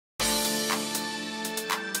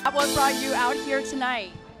What brought you out here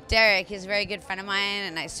tonight? Derek, he's a very good friend of mine,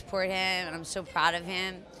 and I support him, and I'm so proud of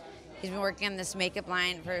him. He's been working on this makeup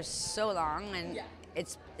line for so long, and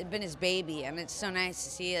it's been his baby, and it's so nice to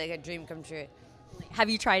see like a dream come true. Have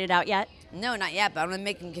you tried it out yet? No, not yet, but I'm gonna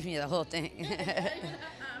make him give me the whole thing.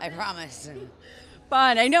 I promise.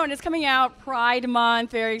 Fun. I know, and it's coming out Pride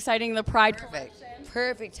Month. Very exciting. The Pride Perfect. collection.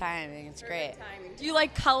 Perfect timing. It's great. Timing. Do you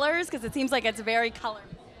like colors? Because it seems like it's very colorful.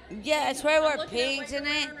 Yeah, that's why I wore looking at pink what you're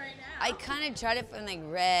tonight. wearing right now. I kind of tried to find like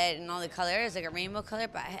red and all the colors, like a rainbow color,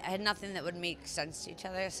 but I had nothing that would make sense to each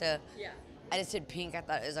other, so I just did pink. I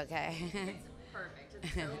thought it was okay. Perfect.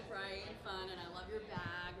 It's so bright and fun, and I love your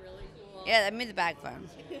bag. Really cool. Yeah, that made the bag fun.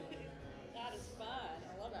 That is fun.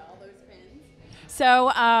 I love it. All those pins.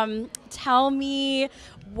 So, tell me,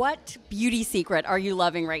 what beauty secret are you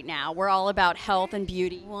loving right now? We're all about health and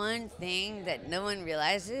beauty. One thing that no one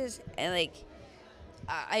realizes, and like,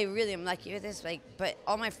 I really am lucky with this, like, but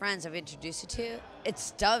all my friends I've introduced it to,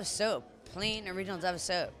 it's Dove soap, plain original Dove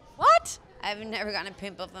soap. What? I've never gotten a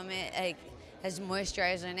pimple from it. Like, has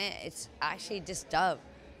moisturizer in it. It's actually just Dove.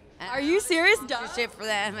 And Are you serious, Dove? shit for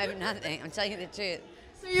them. I have nothing. I'm telling you the truth.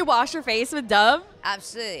 So you wash your face with Dove?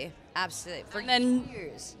 Absolutely, absolutely. For And then-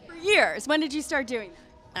 years. For years. When did you start doing that?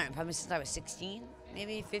 I don't know, probably since I was 16,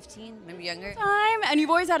 maybe 15, maybe younger. Time, and you've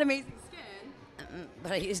always had amazing skin.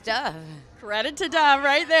 But I use Dove. Credit to Dove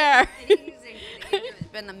right there.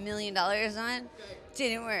 Spent $1 million on.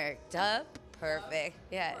 Didn't work. Dove, perfect.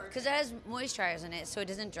 Yeah, because it has moisturizers in it, so it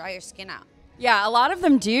doesn't dry your skin out. Yeah, a lot of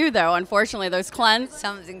them do, though, unfortunately, those cleanse.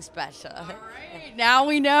 Something special. Now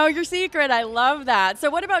we know your secret. I love that. So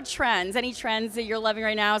what about trends? Any trends that you're loving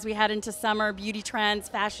right now as we head into summer, beauty trends,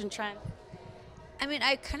 fashion trends? I mean,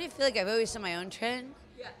 I kind of feel like I've always done my own trend.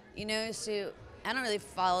 Yeah. You know, so I don't really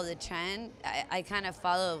follow the trend. I kind of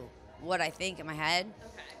follow what I think in my head.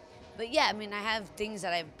 Okay. But yeah, I mean, I have things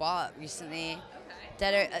that I've bought recently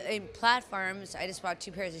that are in platforms. I just bought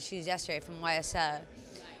 2 pairs of shoes yesterday from YSL.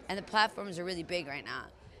 And the platforms are really big right now.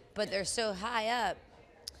 But they're so high up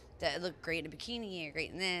that it look great in a bikini or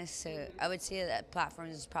great in this. So I would say that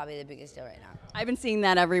platforms is probably the biggest deal right now. I've been seeing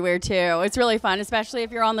that everywhere, too. It's really fun, especially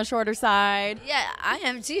if you're on the shorter side. Yeah, I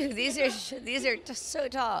am too. These are just so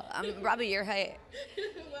tall. I'm probably your height.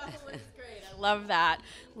 Well, that's great. I love that.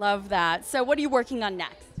 Love that. So what are you working on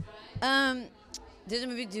next? There's a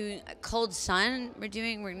movie doing Cold Sun. We're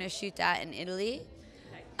going to shoot that in Italy.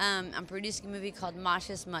 I'm producing a movie called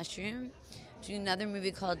Masha's Mushroom. Doing another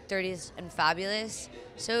movie called 30s and Fabulous.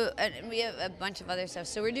 So and we have a bunch of other stuff.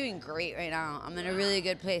 So we're doing great right now. I'm in a really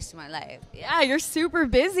good place in my life. Yeah, you're super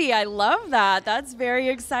busy. I love that. That's very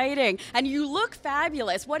exciting. And you look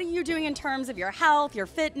fabulous. What are you doing in terms of your health, your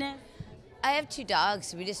fitness? I have 2 dogs,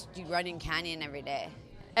 so we just do running canyon every day.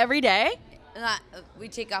 Every day? We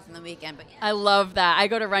take off on the weekend, but yeah. I love that. I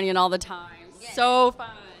go to running all the time. Yeah. So fun.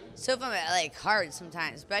 So fun, but like hard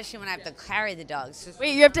sometimes, especially when I have to carry the dogs.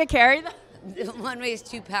 Wait, you have to carry them? One weighs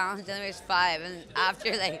 2 pounds, the other weighs 5, and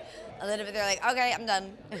after like a little bit, they're like, "Okay, I'm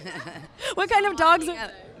done." What kind of dogs are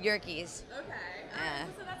they? Yorkies. Okay. Yeah.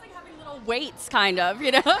 So that's like having little weights, kind of,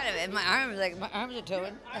 you know? Kind of. My arms are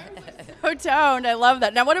towing. So toned. I love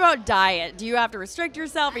that. Now, what about diet? Do you have to restrict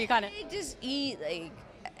yourself, or you kind of? I just eat like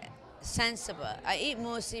sensible. I eat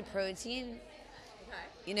mostly protein. Okay.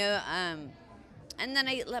 You know, and then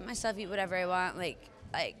I let myself eat whatever I want, like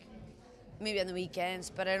maybe on the weekends,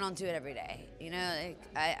 but I don't do it every day. You know, like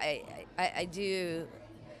I do.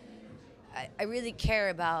 I really care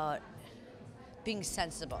about being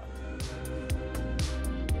sensible.